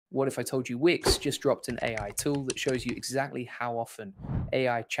What if I told you Wix just dropped an AI tool that shows you exactly how often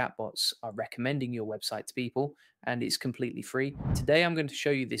AI chatbots are recommending your website to people, and it's completely free? Today, I'm going to show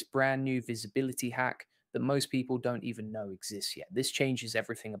you this brand new visibility hack that most people don't even know exists yet. This changes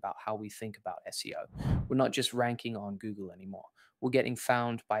everything about how we think about SEO. We're not just ranking on Google anymore. We're getting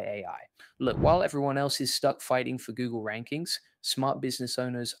found by AI. Look, while everyone else is stuck fighting for Google rankings, smart business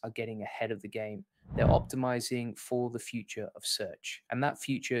owners are getting ahead of the game. They're optimizing for the future of search, and that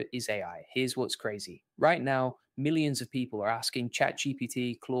future is AI. Here's what's crazy. Right now, millions of people are asking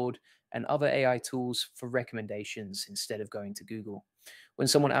ChatGPT, Claude, and other AI tools for recommendations instead of going to Google. When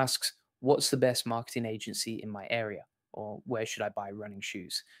someone asks, what's the best marketing agency in my area? Or where should I buy running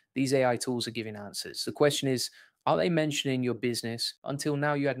shoes? These AI tools are giving answers. The question is, are they mentioning your business? Until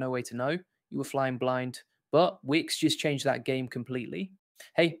now, you had no way to know. You were flying blind. But Wix just changed that game completely.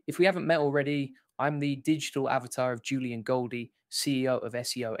 Hey, if we haven't met already, I'm the digital avatar of Julian Goldie, CEO of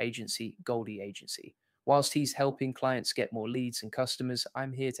SEO agency Goldie Agency. Whilst he's helping clients get more leads and customers,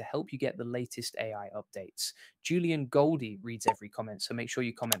 I'm here to help you get the latest AI updates. Julian Goldie reads every comment, so make sure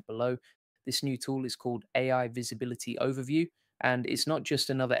you comment below. This new tool is called AI Visibility Overview, and it's not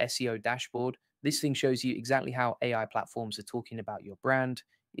just another SEO dashboard. This thing shows you exactly how AI platforms are talking about your brand.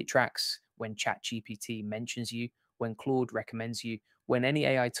 It tracks when ChatGPT mentions you, when Claude recommends you, when any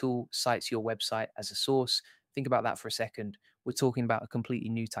AI tool cites your website as a source. Think about that for a second. We're talking about a completely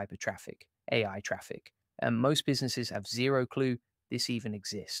new type of traffic, AI traffic. And most businesses have zero clue this even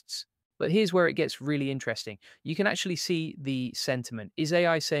exists. But here's where it gets really interesting. You can actually see the sentiment. Is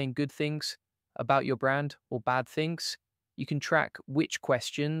AI saying good things about your brand or bad things? You can track which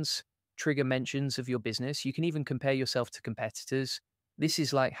questions trigger mentions of your business. You can even compare yourself to competitors. This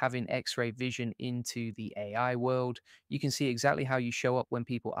is like having X-ray vision into the AI world. You can see exactly how you show up when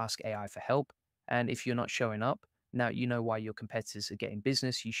people ask AI for help. And if you're not showing up, now you know why your competitors are getting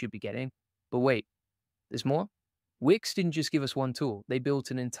business you should be getting. But wait, there's more? Wix didn't just give us one tool, they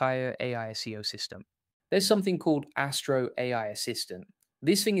built an entire AI SEO system. There's something called Astro AI Assistant.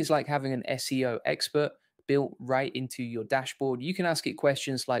 This thing is like having an SEO expert built right into your dashboard. You can ask it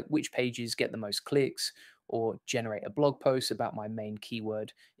questions like which pages get the most clicks or generate a blog post about my main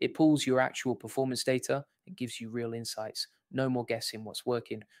keyword. It pulls your actual performance data and gives you real insights. No more guessing what's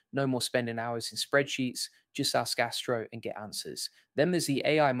working, no more spending hours in spreadsheets. Just ask Astro and get answers. Then there's the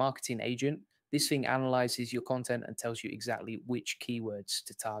AI marketing agent. This thing analyzes your content and tells you exactly which keywords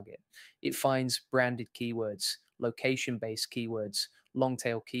to target. It finds branded keywords, location based keywords, long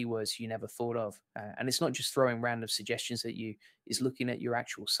tail keywords you never thought of. And it's not just throwing random suggestions at you, it's looking at your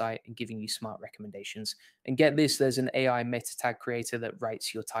actual site and giving you smart recommendations. And get this, there's an AI meta tag creator that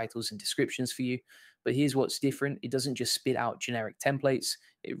writes your titles and descriptions for you. But here's what's different: it doesn't just spit out generic templates,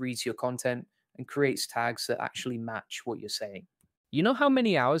 it reads your content and creates tags that actually match what you're saying. You know how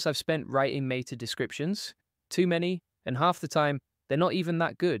many hours I've spent writing meta descriptions? Too many, and half the time, they're not even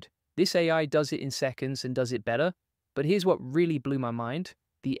that good. This AI does it in seconds and does it better. But here's what really blew my mind.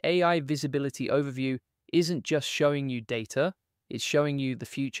 The AI visibility overview isn't just showing you data, it's showing you the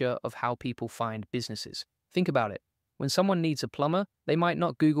future of how people find businesses. Think about it. When someone needs a plumber, they might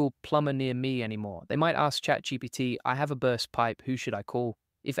not Google plumber near me anymore. They might ask ChatGPT, I have a burst pipe, who should I call?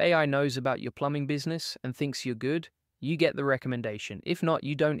 If AI knows about your plumbing business and thinks you're good, you get the recommendation. If not,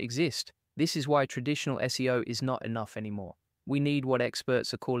 you don't exist. This is why traditional SEO is not enough anymore. We need what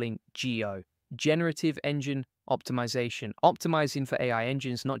experts are calling GEO, Generative Engine Optimization, optimizing for AI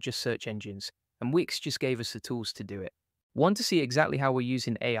engines, not just search engines. And Wix just gave us the tools to do it. Want to see exactly how we're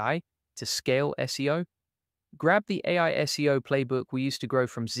using AI to scale SEO? Grab the AI SEO playbook we used to grow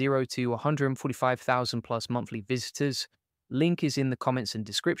from 0 to 145,000 plus monthly visitors. Link is in the comments and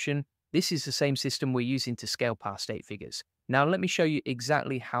description. This is the same system we're using to scale past 8 figures. Now let me show you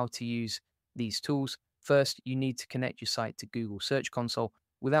exactly how to use these tools. First, you need to connect your site to Google Search Console.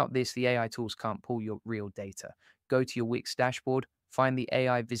 Without this, the AI tools can't pull your real data. Go to your Wix dashboard, find the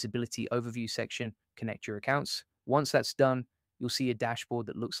AI visibility overview section, connect your accounts. Once that's done, you'll see a dashboard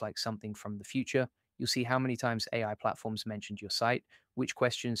that looks like something from the future. You'll see how many times AI platforms mentioned your site, which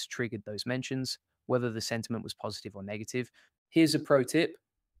questions triggered those mentions, whether the sentiment was positive or negative. Here's a pro tip: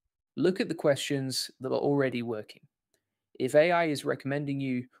 look at the questions that are already working. If AI is recommending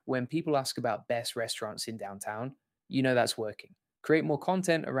you when people ask about best restaurants in downtown, you know that's working. Create more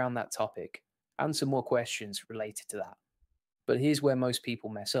content around that topic. Answer more questions related to that. But here's where most people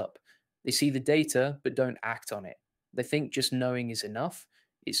mess up: they see the data but don't act on it. They think just knowing is enough.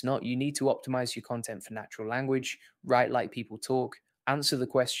 It's not. You need to optimize your content for natural language, write like people talk, answer the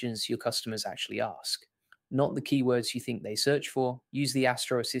questions your customers actually ask, not the keywords you think they search for. Use the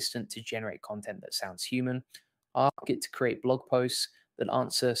Astro Assistant to generate content that sounds human. Ask it to create blog posts that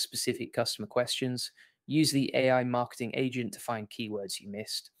answer specific customer questions. Use the AI marketing agent to find keywords you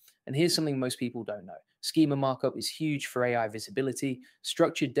missed. And here's something most people don't know. Schema markup is huge for AI visibility.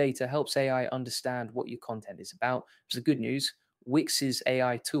 Structured data helps AI understand what your content is about. So the good news, Wix's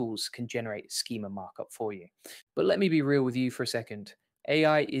AI tools can generate schema markup for you. But let me be real with you for a second.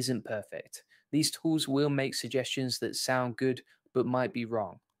 AI isn't perfect. These tools will make suggestions that sound good but might be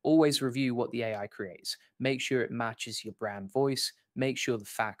wrong. Always review what the AI creates. Make sure it matches your brand voice. Make sure the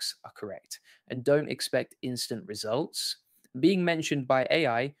facts are correct. And don't expect instant results. Being mentioned by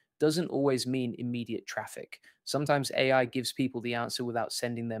AI doesn't always mean immediate traffic. Sometimes AI gives people the answer without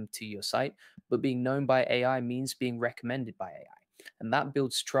sending them to your site, but being known by AI means being recommended by AI. And that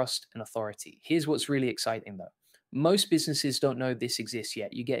builds trust and authority. Here's what's really exciting though. Most businesses don't know this exists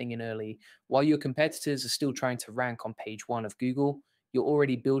yet. You're getting in early. While your competitors are still trying to rank on page one of Google, you're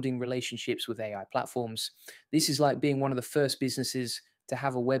already building relationships with AI platforms. This is like being one of the first businesses to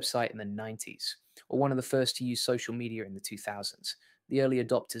have a website in the 90s, or one of the first to use social media in the 2000s. The early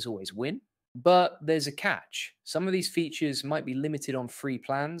adopters always win. But there's a catch. Some of these features might be limited on free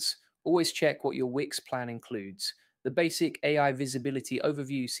plans. Always check what your Wix plan includes. The basic AI visibility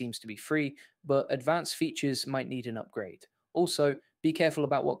overview seems to be free, but advanced features might need an upgrade. Also, be careful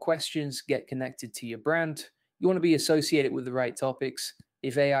about what questions get connected to your brand. You want to be associated with the right topics.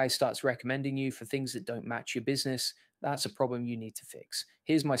 If AI starts recommending you for things that don't match your business, that's a problem you need to fix.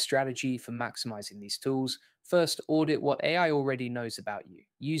 Here's my strategy for maximizing these tools. First, audit what AI already knows about you.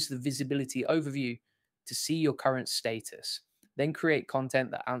 Use the visibility overview to see your current status. Then create content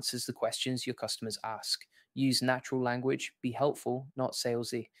that answers the questions your customers ask. Use natural language, be helpful, not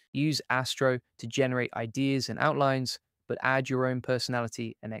salesy. Use Astro to generate ideas and outlines, but add your own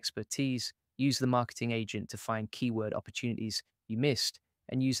personality and expertise. Use the marketing agent to find keyword opportunities you missed,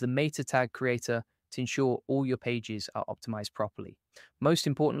 and use the meta tag creator to ensure all your pages are optimized properly. Most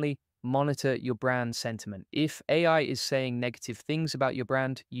importantly, monitor your brand sentiment. If AI is saying negative things about your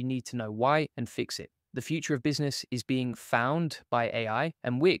brand, you need to know why and fix it. The future of business is being found by AI,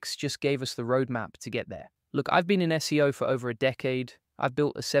 and Wix just gave us the roadmap to get there. Look, I've been in SEO for over a decade. I've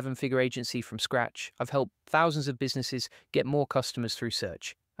built a seven-figure agency from scratch. I've helped thousands of businesses get more customers through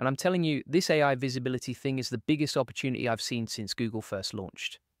search. And I'm telling you, this AI visibility thing is the biggest opportunity I've seen since Google first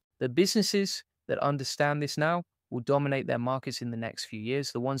launched. The businesses that understand this now will dominate their markets in the next few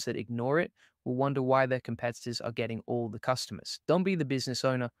years. The ones that ignore it will wonder why their competitors are getting all the customers. Don't be the business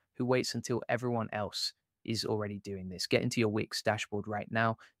owner who waits until everyone else is already doing this. Get into your Wix dashboard right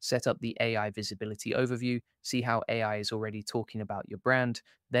now, set up the AI visibility overview, see how AI is already talking about your brand,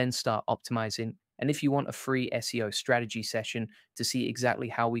 then start optimizing. And if you want a free SEO strategy session to see exactly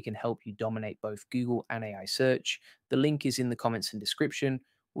how we can help you dominate both Google and AI search, the link is in the comments and description.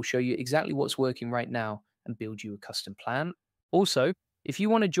 We'll show you exactly what's working right now and build you a custom plan. Also, if you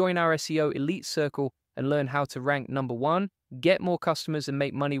want to join our SEO Elite Circle and learn how to rank number one, get more customers and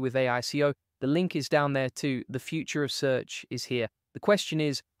make money with AI SEO, the link is down there too. The future of search is here. The question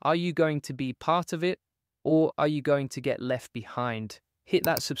is, are you going to be part of it or are you going to get left behind? Hit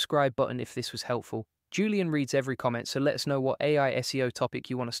that subscribe button if this was helpful. Julian reads every comment, so let us know what AI SEO topic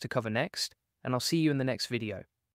you want us to cover next, and I'll see you in the next video.